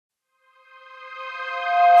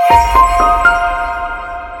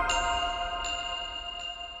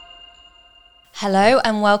Hello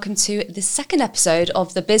and welcome to the second episode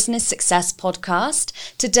of the Business Success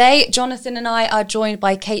Podcast. Today, Jonathan and I are joined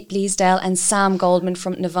by Kate Bleasedale and Sam Goldman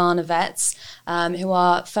from Nirvana Vets, who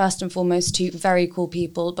are first and foremost two very cool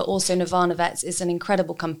people, but also Nirvana Vets is an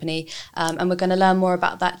incredible company, and we're going to learn more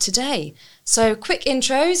about that today. So quick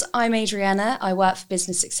intros, I'm Adriana, I work for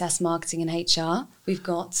Business Success Marketing and HR. We've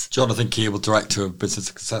got Jonathan Keeble, Director of Business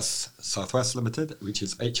Success Southwest Limited, which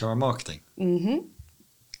is HR and Marketing.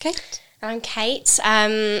 Kate. I'm Kate.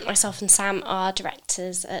 Myself and Sam are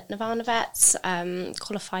directors at Nirvana Vets,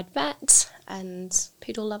 qualified vet and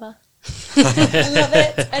poodle lover. I love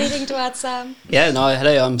it. Anything to add, Sam? Yeah, no,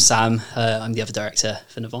 hello, I'm Sam. I'm the other director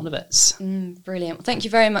for Nirvana Vets. Brilliant. Well, thank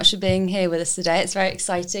you very much for being here with us today. It's very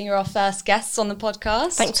exciting. You're our first guests on the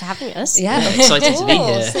podcast. Thanks for having us. Yeah, excited to be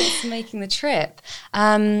here. Thanks for making the trip.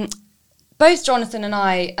 Both Jonathan and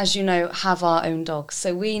I, as you know, have our own dogs,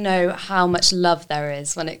 so we know how much love there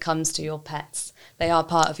is when it comes to your pets. They are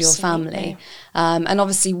part of your family. And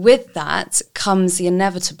obviously with that comes the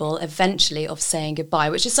inevitable, eventually, of saying goodbye,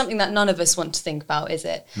 which is something that none of us want to think about, is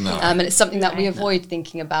it? No. And it's something that we avoid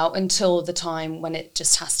thinking about until the time when it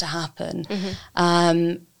just has to happen.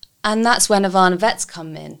 And that's where Nirvana Vets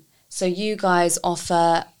come in. So you guys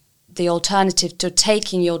offer the alternative to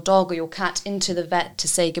taking your dog or your cat into the vet to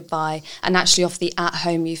say goodbye and actually offer the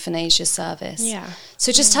at-home euthanasia service. Yeah.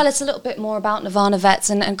 So just tell us a little bit more about Nirvana Vets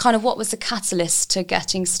and kind of what was the catalyst to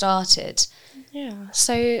getting started. Yeah.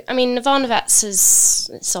 So, I mean, Nirvana Vets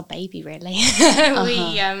it's our baby, really.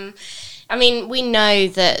 We know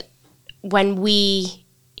that when we,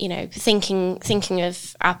 thinking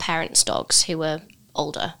of our parents' dogs who were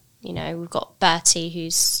older, we've got Bertie,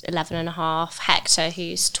 who's 11 and a half, Hector,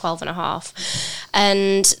 who's 12 and a half.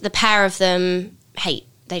 And the pair of them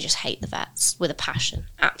they just hate the vets with a passion,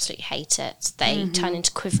 absolutely hate it. They turn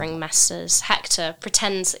into quivering messes. Hector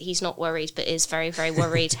pretends that he's not worried, but is very, very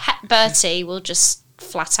worried. Bertie will just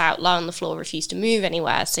flat out lie on the floor, refuse to move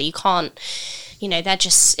anywhere. So you can't, they're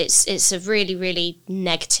just, it's a really, really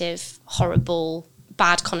negative, horrible,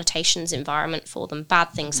 bad connotations environment for them. Bad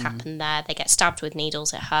things happen there. They get stabbed with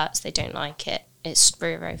needles. It hurts. They don't like it. It's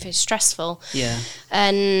very, very, very stressful. Yeah.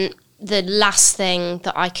 And the last thing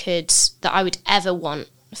that I would ever want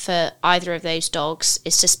for either of those dogs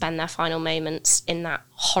is to spend their final moments in that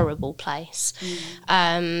horrible place.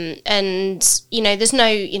 And there's no,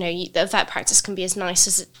 the vet practice can be as nice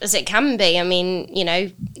as it can be. I mean,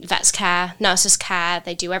 vets care, nurses care,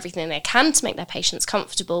 they do everything they can to make their patients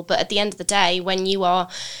comfortable. But at the end of the day, when you are,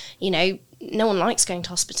 no one likes going to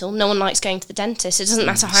hospital. No one likes going to the dentist. It doesn't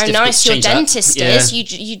matter how nice your dentist is.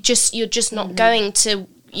 You're just not going to.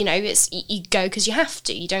 You go because you have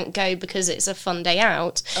to. You don't go because it's a fun day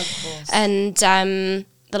out. Of course. And the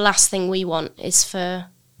last thing we want is for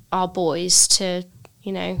our boys to,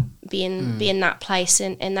 be in that place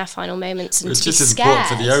in their final moments and it's to be just scared. important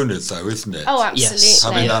for the owners, though, isn't it? Oh, absolutely. Yes.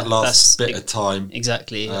 Having that last That's bit of time.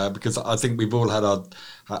 Exactly. Because I think we've all had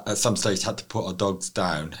at some stage had to put our dogs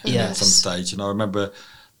down at some stage. And I remember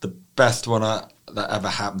the best one that ever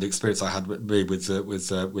happened, the experience I had with me with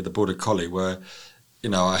a border collie where,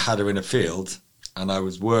 I had her in a field and I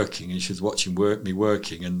was working and she was watching me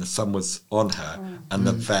working and the sun was on her and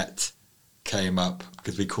the vet came up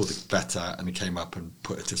because we called the vet out and he came up and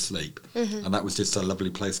put her to sleep. And that was just a lovely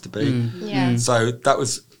place to be. So that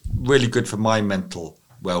was really good for my mental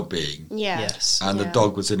well-being. Yes. And the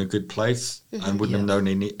dog was in a good place and wouldn't have known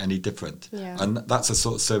any different. And that's the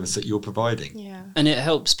sort of service that you're providing. And it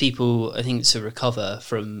helps people, I think, to recover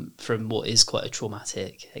from what is quite a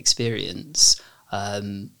traumatic experience.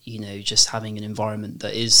 Just having an environment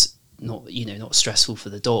that is not stressful for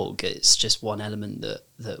the dog. It's just one element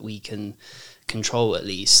that we can control, at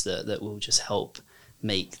least, that will just help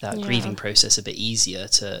make that grieving process a bit easier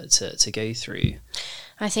to go through.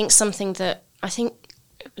 I think something that it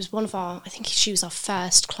was she was our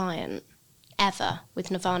first client ever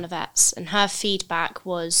with Nirvana Vets, and her feedback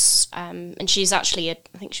was, and she's actually I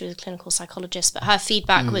think she was a clinical psychologist, but her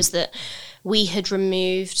feedback was that we had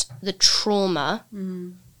removed the trauma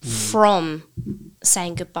from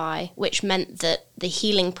saying goodbye, which meant that the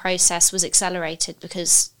healing process was accelerated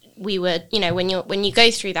because we were, when you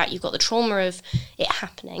go through that, you've got the trauma of it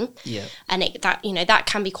happening, and that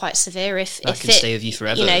can be quite severe if can stay with you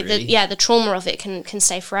forever. The trauma of it can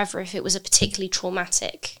stay forever if it was a particularly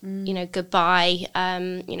traumatic, goodbye,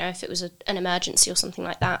 if it was an emergency or something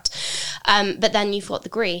like that. But then you've got the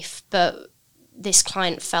grief. But this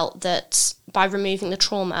client felt that by removing the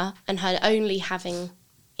trauma and her only having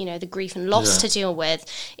the grief and loss to deal with,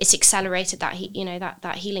 it accelerated that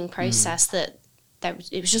that healing process that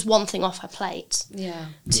it was just one thing off her plate. Yeah.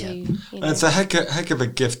 And it's a heck of a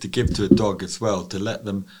gift to give to a dog as well, to let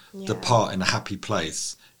them depart in a happy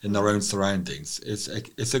place in their own surroundings.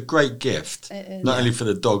 It's a great gift, not only for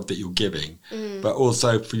the dog that you're giving, but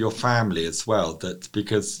also for your family as well. That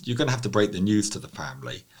because you're going to have to break the news to the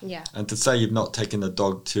family, and to say you've not taken the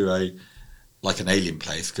dog to an alien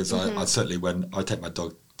place, because I certainly, when I take my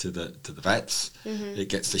dog to the vets, it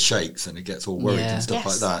gets the shakes and it gets all worried and stuff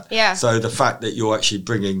like that. Yeah. So the fact that you're actually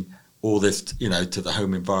bringing all this, to the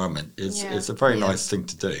home environment is a very nice thing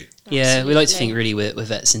to do. Yeah, Absolutely. we like to think really we're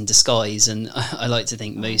vets in disguise, and I like to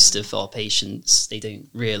think most of our patients, they don't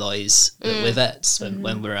realise that we're vets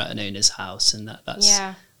when we're at an owner's house, and that's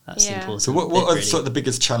the important. So what bit, are really. sort of the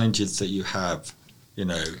biggest challenges that you have,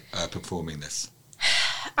 performing this?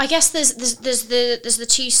 I guess there's the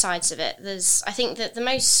two sides of it. I think that the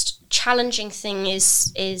most challenging thing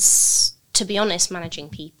is to be honest, managing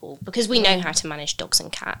people, because we know how to manage dogs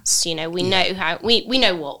and cats. We know how we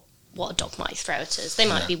know what a dog might throw at us. They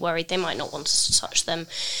might be worried. They might not want us to touch them,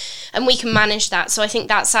 and we can manage that. So I think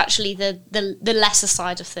that's actually the lesser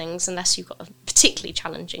side of things, unless you've got a particularly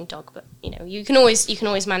challenging dog. But you can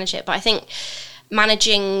always manage it. But I think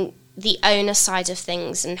managing the owner side of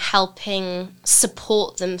things and helping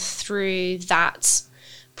support them through that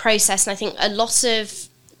process, and I think a lot of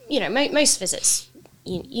most visits,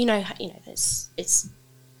 it's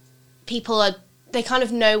people they kind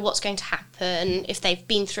of know what's going to happen if they've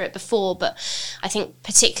been through it before, but I think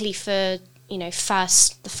particularly for the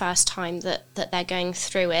first time that they're going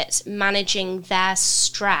through it, managing their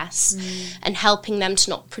stress and helping them to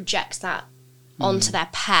not project that onto their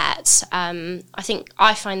pet, I think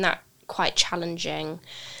I find that quite challenging.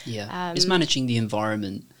 It's managing the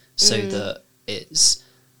environment so that it's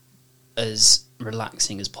as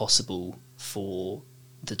relaxing as possible for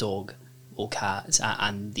the dog or cat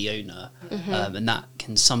and the owner, and that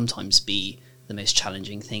can sometimes be the most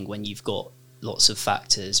challenging thing when you've got lots of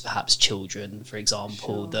factors, perhaps children, for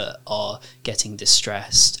example, that are getting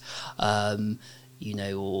distressed, or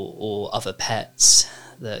other pets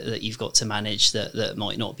that you've got to manage that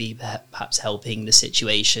might not be perhaps helping the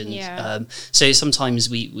situation. So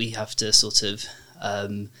sometimes we have to sort of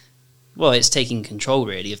it's taking control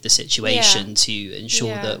really of the situation to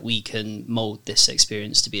ensure that we can mould this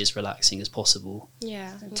experience to be as relaxing as possible.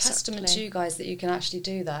 Testament to you guys that you can actually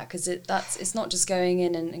do that, because it's not just going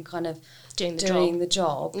in and kind of doing the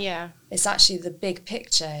job. It's actually the big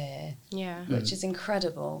picture here, which is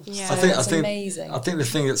incredible. I think amazing. I think the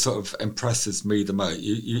thing that sort of impresses me the most,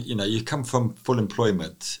 you come from full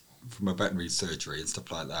employment from a veterinary surgery and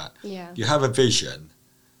stuff like that. You have a vision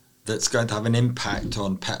that's going to have an impact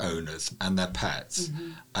on pet owners and their pets,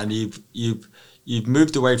 and you've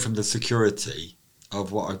moved away from the security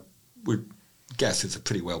of what I would guess is a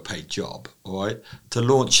pretty well paid job, all right, to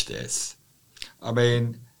launch this. I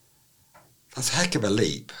mean, that's a heck of a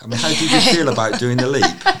leap. I mean, how did you feel about doing the leap?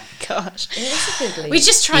 Gosh, it is a big leap. We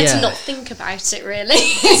just tried to not think about it, really.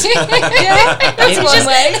 That's one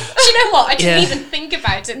way. Do you know what? I didn't even think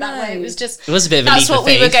about it that way. It was a bit of a leap of faith. That's what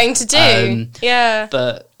we were going to do.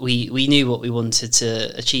 But we knew what we wanted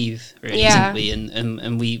to achieve, really, didn't we?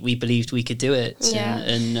 And we believed we could do it.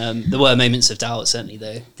 And there were moments of doubt, certainly,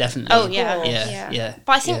 though. Definitely. Oh yeah.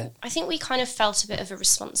 But I think we kind of felt a bit of a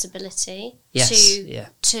responsibility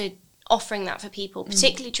to offering that for people,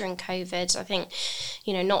 particularly during COVID. I think,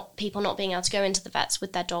 not being able to go into the vets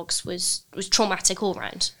with their dogs was traumatic all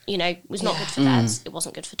round. Was not good for vets. It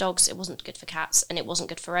wasn't good for dogs. It wasn't good for cats, and it wasn't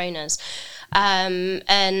good for owners.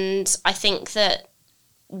 And I think that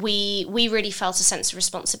we really felt a sense of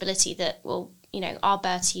responsibility that, our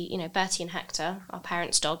Bertie and Hector, our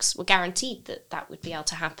parents' dogs, were guaranteed that would be able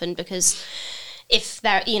to happen, because if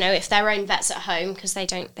their own vets at home, because they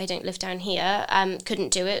don't live down here,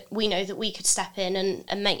 couldn't do it, we know that we could step in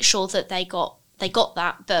and make sure that they got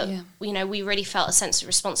that. But we really felt a sense of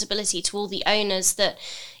responsibility to all the owners that,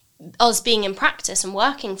 us being in practice and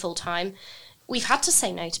working full time, we've had to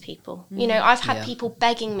say no to people. I've had people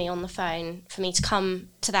begging me on the phone for me to come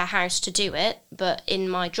to their house to do it, but in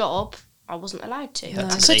my job I wasn't allowed to.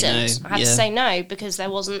 I couldn't. I had to say no, because there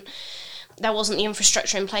wasn't the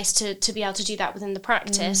infrastructure in place to be able to do that within the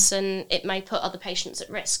practice, and it may put other patients at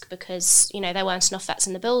risk because there weren't enough vets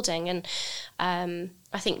in the building. And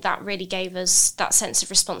I think that really gave us that sense of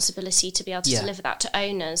responsibility to be able to deliver that to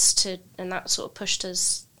owners, and that sort of pushed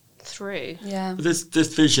us through. But this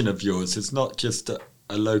vision of yours is not just a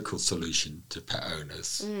local solution to pet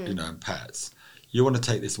owners, and pets. You want to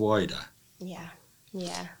take this wider.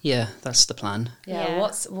 Yeah, that's the plan. Yeah.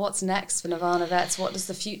 What's next for Nirvana Vets? What does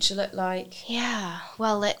the future look like? Yeah,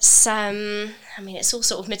 well, it's it's all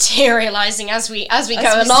sort of materialising as we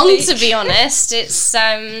go along. To be honest, it's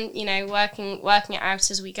working it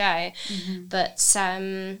out as we go. But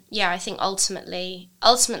I think ultimately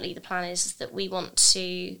the plan is that we want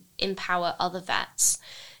to empower other vets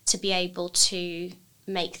to be able to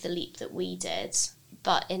make the leap that we did,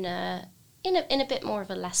 but in a bit more of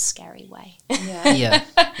a less scary way. Yeah,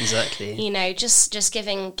 exactly. Just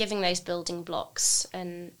giving those building blocks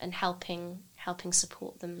and helping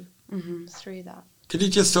support them through that. Could you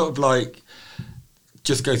just sort of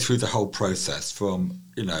just go through the whole process from,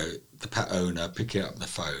 the pet owner picking up the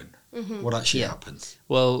phone? What actually happens?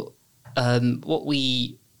 Well, what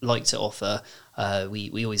we like to offer,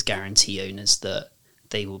 we always guarantee owners that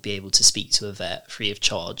they will be able to speak to a vet free of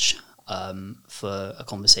charge for a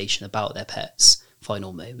conversation about their pet's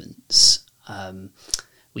final moments.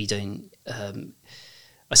 We don't.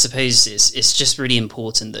 I suppose it's just really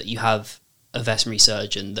important that you have a veterinary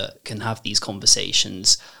surgeon that can have these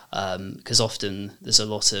conversations, because often there's a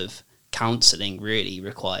lot of counselling really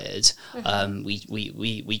required.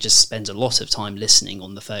 We just spend a lot of time listening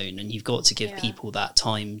on the phone, and you've got to give people that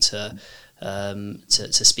time to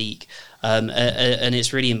speak, and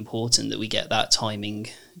it's really important that we get that timing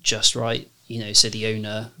just right, so the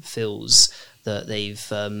owner feels that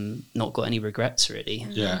they've not got any regrets really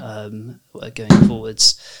going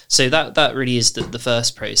forwards. So that really is the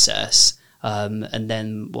first process, and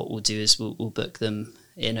then what we'll do is we'll book them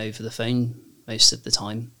in over the phone most of the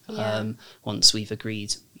time, once we've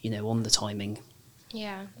agreed on the timing.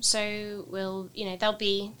 Yeah, so we'll, they'll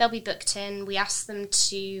be booked in. We ask them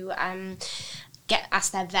to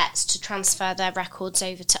ask their vets to transfer their records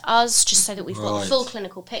over to us, just so that we've got the full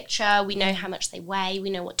clinical picture. We know how much they weigh, we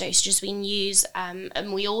know what dosages we can use,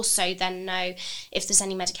 and we also then know if there's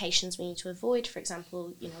any medications we need to avoid. For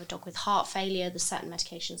example, a dog with heart failure, there's certain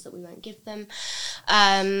medications that we won't give them.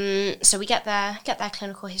 So we get their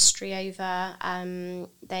clinical history over.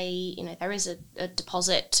 There is a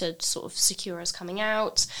deposit to sort of secure us coming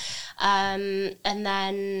out, and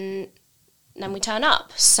then we turn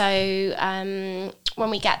up. So when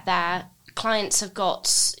we get there, clients have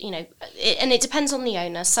got, and it depends on the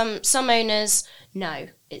owner. Some owners know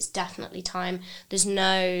it's definitely time. There's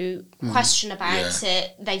no question about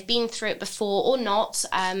it. They've been through it before or not,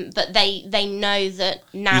 but they know that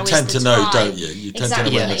now is the time. You tend to know, don't you? You tend to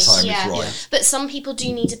know when the time is right. But some people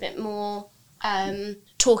do need a bit more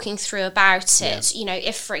talking through about it.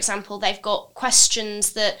 If, for example, they've got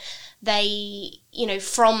questions that they,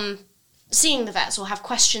 from seeing the vets, or have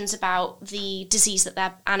questions about the disease that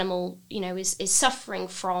their animal, is suffering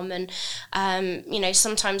from, and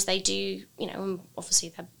sometimes they do,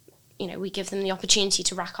 obviously we give them the opportunity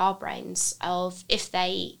to rack our brains of if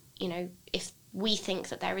they, if we think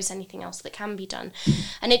that there is anything else that can be done.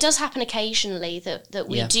 And it does happen occasionally that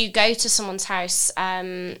we do go to someone's house,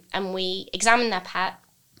 and we examine their pet,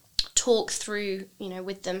 talk through,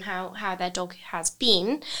 with them how their dog has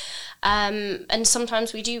been, and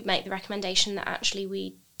sometimes we do make the recommendation that actually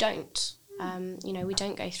we don't, we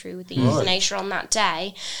don't go through with the euthanasia on that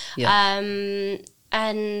day.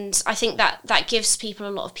 And I think that gives people a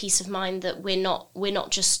lot of peace of mind that we're not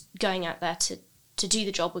just going out there to do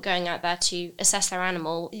the job. We're going out there to assess their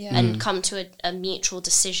animal and come to a mutual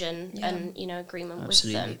decision and agreement with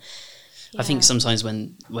them. I think sometimes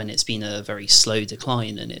when it's been a very slow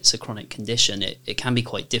decline and it's a chronic condition, it can be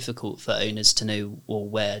quite difficult for owners to know, well,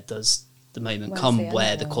 where does the moment come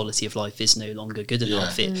where the quality of life is no longer good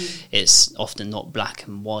enough. It's often not black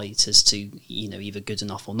and white as to either good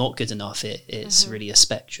enough or not good enough. It's really a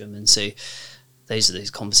spectrum, and so those are those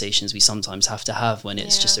conversations we sometimes have to have when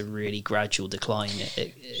it's just a really gradual decline.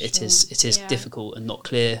 It is difficult and not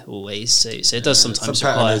clear always. So it does sometimes.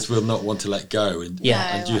 Some pet owners will not want to let go, and you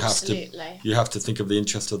absolutely. have to think of the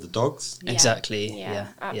interest of the dogs. Exactly.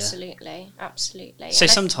 Absolutely. So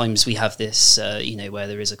sometimes we have this, where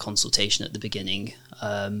there is a consultation at the beginning,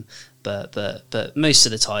 but most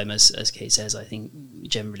of the time, as Kate says, I think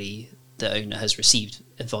generally the owner has received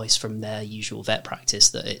advice from their usual vet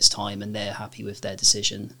practice that it's time, and they're happy with their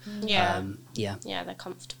decision. They're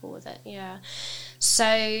comfortable with it. So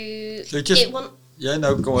go on.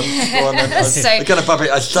 It's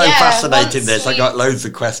so fascinating. I got loads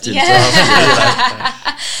of questions to ask.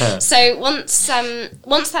 So once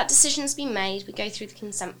that decision's been made, we go through the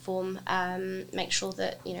consent form, make sure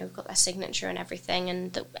that we've got their signature and everything,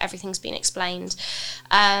 and that everything's been explained,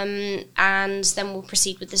 and then we'll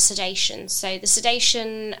proceed with the sedation. So the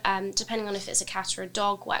sedation, depending on if it's a cat or a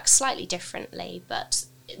dog, works slightly differently, but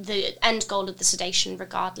the end goal of the sedation,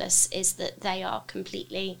 regardless, is that they are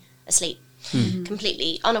completely asleep.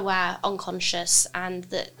 Completely unaware, unconscious, and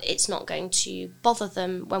that it's not going to bother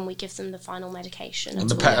them when we give them the final medication. And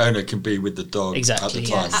the pet owner can be with the dog at the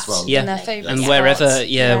time as well. Yeah, and their favourite and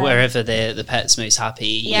wherever the pet's most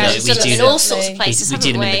happy. We've done them in all sorts of places. We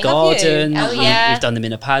do them in the Have garden. you? We've done them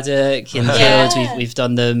in a paddock, in the field. We've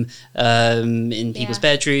done them in people's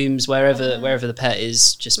bedrooms, wherever the pet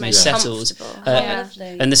is just most settled.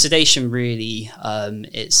 And the sedation really,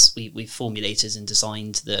 we've formulated and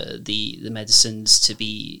designed the medicines to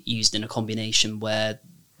be used in a combination where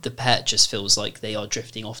the pet just feels like they are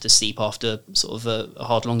drifting off to sleep after sort of a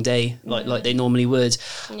hard long day, like they normally would.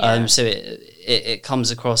 So it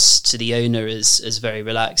comes across to the owner as very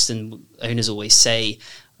relaxed, and owners always say,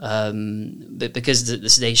 but because the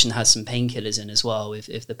sedation has some painkillers in as well,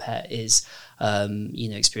 if the pet is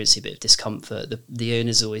experiencing a bit of discomfort, the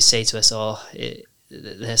owners always say to us,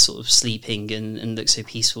 they're sort of sleeping and look so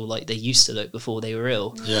peaceful like they used to look before they were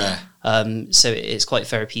ill. So it's quite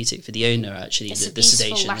therapeutic for the owner, actually, the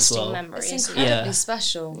sedation as well. Memory, it's incredibly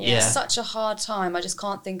special. Yeah. It's such a hard time. I just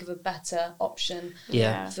can't think of a better option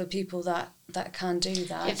for people that can do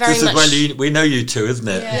that. This is when we know you two, isn't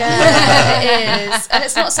it? Yeah, it is. And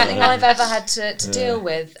it's not something I've ever had to deal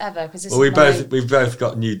with, ever. Well, we've both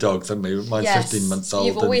got new dogs, haven't we? Mine's 15 months old.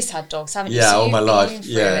 You've always had dogs, haven't you? Yeah, So all my you've life. been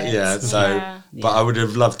through it. But I would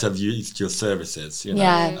have loved to have used your services, you know.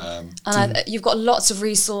 Yeah, and you've got lots of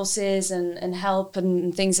resources and help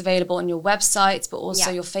and things available on your website, but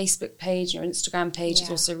also your Facebook page, your Instagram page is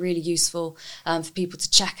also really useful for people to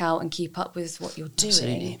check out and keep up with what you're doing.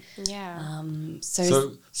 Absolutely. Yeah.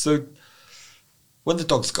 So when the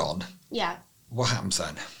dog's gone, what happens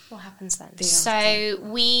then? What happens then? So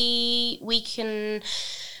we can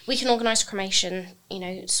organise cremation,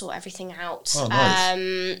 sort everything out. Oh,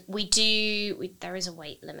 nice. There is a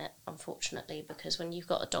weight limit, unfortunately, because when you've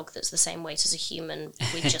got a dog that's the same weight as a human,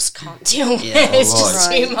 we just can't deal with it. It's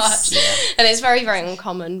just too much. Yeah. And it's very, very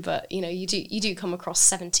uncommon, but you do come across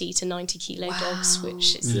 70 to 90 kilo dogs,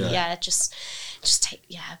 which is just take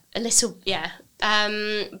a little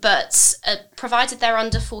but provided they're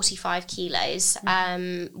under 45 kilos,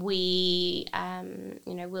 we'll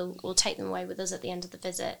take them away with us at the end of the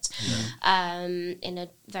visit, in a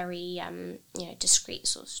very discreet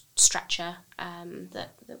sort of stretcher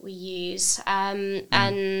that we use,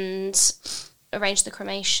 and arrange the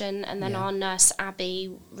cremation, and then our nurse Abby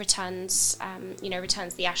returns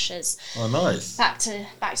the ashes. Oh, nice! Back to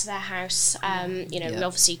their house. We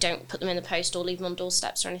obviously don't put them in the post or leave them on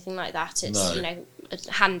doorsteps or anything like that. It's a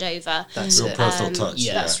handover. That's real personal touch.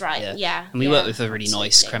 Yeah, that's right. Yeah. And we work with a really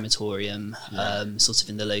nice crematorium, sort of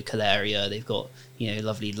in the local area. They've got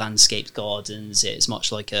lovely landscaped gardens. It's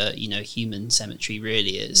much like a human cemetery.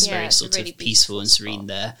 Really, it's very sort of peaceful and serene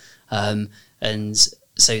there. And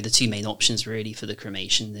so the two main options really for the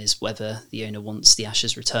cremation is whether the owner wants the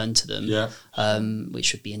ashes returned to them,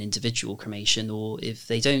 which would be an individual cremation, or if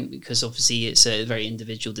they don't, because obviously it's a very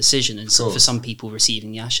individual decision, and so for some people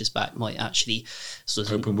receiving the ashes back might actually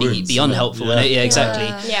sort of be unhelpful.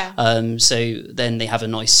 So then they have a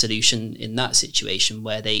nice solution in that situation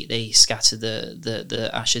where they scatter the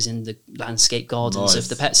ashes in the landscape gardens of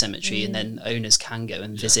the pet cemetery, and then owners can go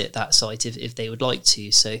and visit that site if they would like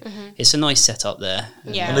to. So it's a nice setup there.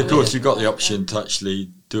 And of course you've got the option to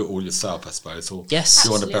actually do it all yourself, I suppose, or if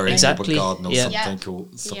you want to bury it in a garden or something or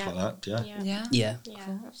stuff like that. Yeah,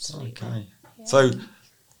 absolutely. Okay. So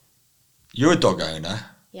you're a dog owner.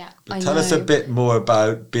 Yeah. But tell us a bit more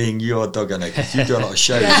about being your dog owner, because you do a lot of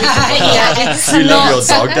shows. You love your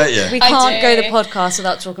dog, don't you? We can't go the podcast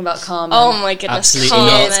without talking about Carmen. Oh my goodness, Absolutely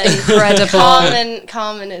Carmen. Incredible.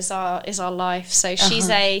 Carmen is our life. So she's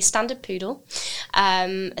a standard poodle,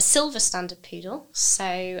 a silver standard poodle.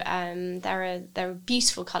 So they're a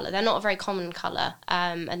beautiful colour. They're not a very common colour,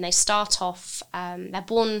 and they start off. They're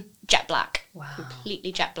born jet black,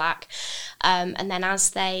 completely jet black, and then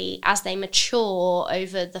as they mature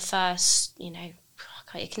over the first,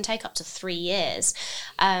 it can take up to 3 years,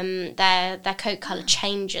 their coat colour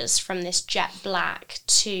changes from this jet black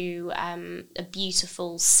to a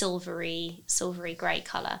beautiful silvery grey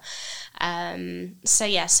colour. So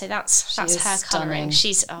that's her colouring.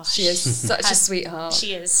 She is such a sweetheart.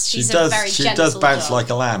 She is. She's a very gentle dog. She does bounce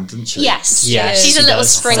like a lamb, doesn't she? Yes. She's a little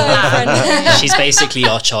spring lamb. She's basically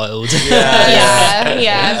our child.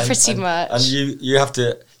 Pretty much. And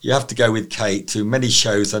you have to go with Kate to many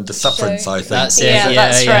shows under sufferance, I think. That's it.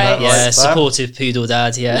 That's right. Yeah, supportive poodle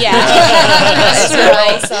dad. Yeah, that's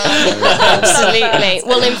right. Absolutely.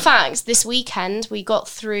 Well, in fact, this weekend we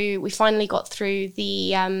finally got through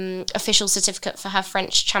the official official certificate for her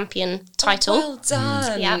French champion title. Well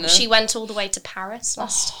done. Yeah, she went all the way to Paris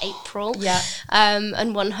last April. Yeah.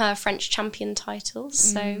 And won her French champion title.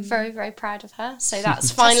 So very, very proud of her. So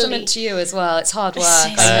that's finally Testament to you as well. It's hard work.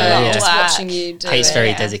 It's a lot of Just work. watching you do Kate's it. very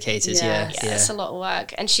Yeah. dedicated. Yeah. Yeah. it's a lot of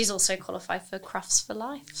work. And she's also qualified for Crufts for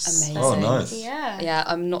Life. Amazing. Oh, nice. Yeah. Yeah,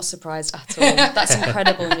 I'm not surprised at all. That's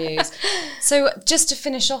incredible news. So just to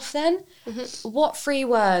finish off then, what 3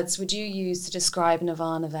 words would you use to describe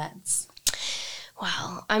Nirvana Vets?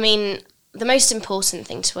 Well, I mean, the most important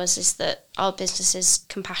thing to us is that our business is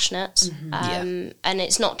compassionate. And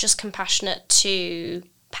it's not just compassionate to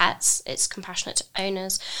pets, it's compassionate to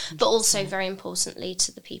owners, but also very importantly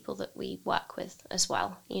to the people that we work with as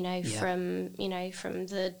well. You know, from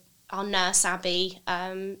our nurse Abby,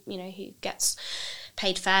 who gets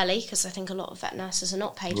paid fairly, because I think a lot of vet nurses are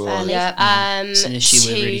not paid fairly. Yeah. It's an issue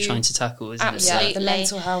we're really trying to tackle, isn't Absolutely. Yeah, the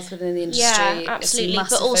mental health within the industry. Yeah, absolutely. It's a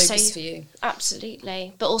massive But also, focus for you.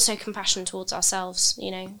 Absolutely. But also compassion towards ourselves,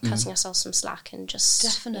 cutting ourselves some slack and just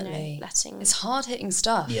Definitely. letting... It's hard-hitting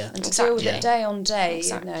stuff. Yeah. And to deal with Exactly. it day on day,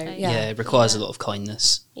 Exactly. Yeah, it requires a lot of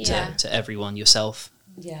kindness Yeah. to everyone, yourself,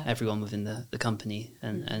 Yeah. everyone within the company,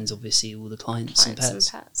 and obviously all the clients and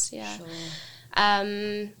pets. yeah. Sure.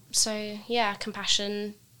 So yeah,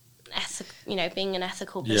 compassion, being an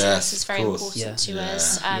ethical Yes, business is of very course. important to Yeah.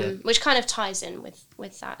 us, Yeah. which kind of ties in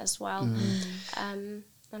with that as well. And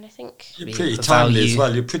I think You're Being pretty for timely value. as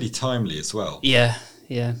well. You're pretty timely as well. Yeah.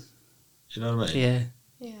 You know what I mean? Yeah.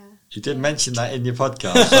 yeah, You did mention that in your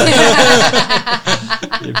podcast.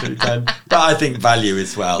 You're pretty timely. But I think value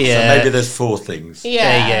as well. Yeah. So maybe there's 4 things.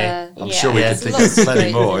 yeah, I'm yeah. sure we Yeah. could think Lots of of plenty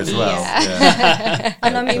great more as things. well. Yeah.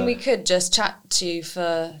 And I mean, we could just chat to you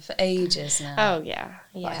for ages now. Oh yeah,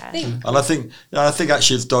 But yeah. I think And I think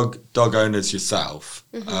actually as dog owners yourself,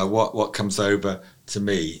 what comes over to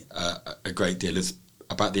me a great deal is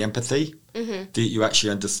about the empathy. Do you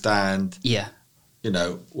actually understand? Yeah.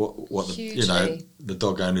 What Hugely. the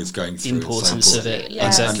dog owner is going The through. and so importance forth. of it. Yeah.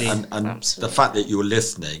 Exactly. And Absolutely. the fact that you're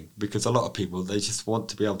listening, because a lot of people, they just want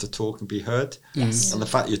to be able to talk and be heard. Yes. And the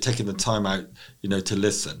fact that you're taking the time out, to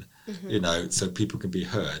listen, so people can be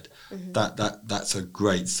heard, that's a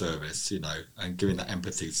great service, and giving that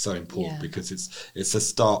empathy is so important because it's the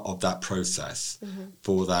start of that process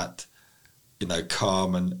for that,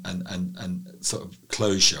 calm and sort of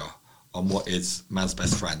closure on what is man's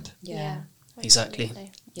best friend. yeah. Exactly.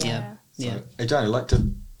 Absolutely. Yeah. Yeah. Hey, Jane, I'd like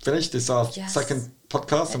to finish this our Yes. second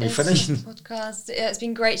podcast and we It is finished. a podcast. Yeah, it's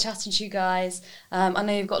been great chatting to you guys. I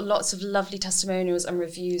know you've got lots of lovely testimonials and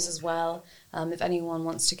reviews as well. If anyone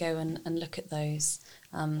wants to go and look at those,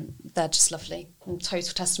 they're just lovely. And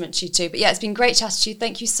total testament to you too. But yeah, it's been great chatting to you.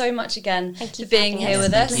 Thank you so much again Thank you for for being having here us.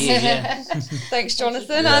 with us. Thank you, yeah. Thanks,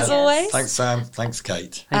 Jonathan, Yeah. as always. Thanks, Sam. Thanks,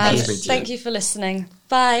 Kate. And Nice to meet thank you for listening.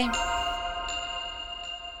 Bye.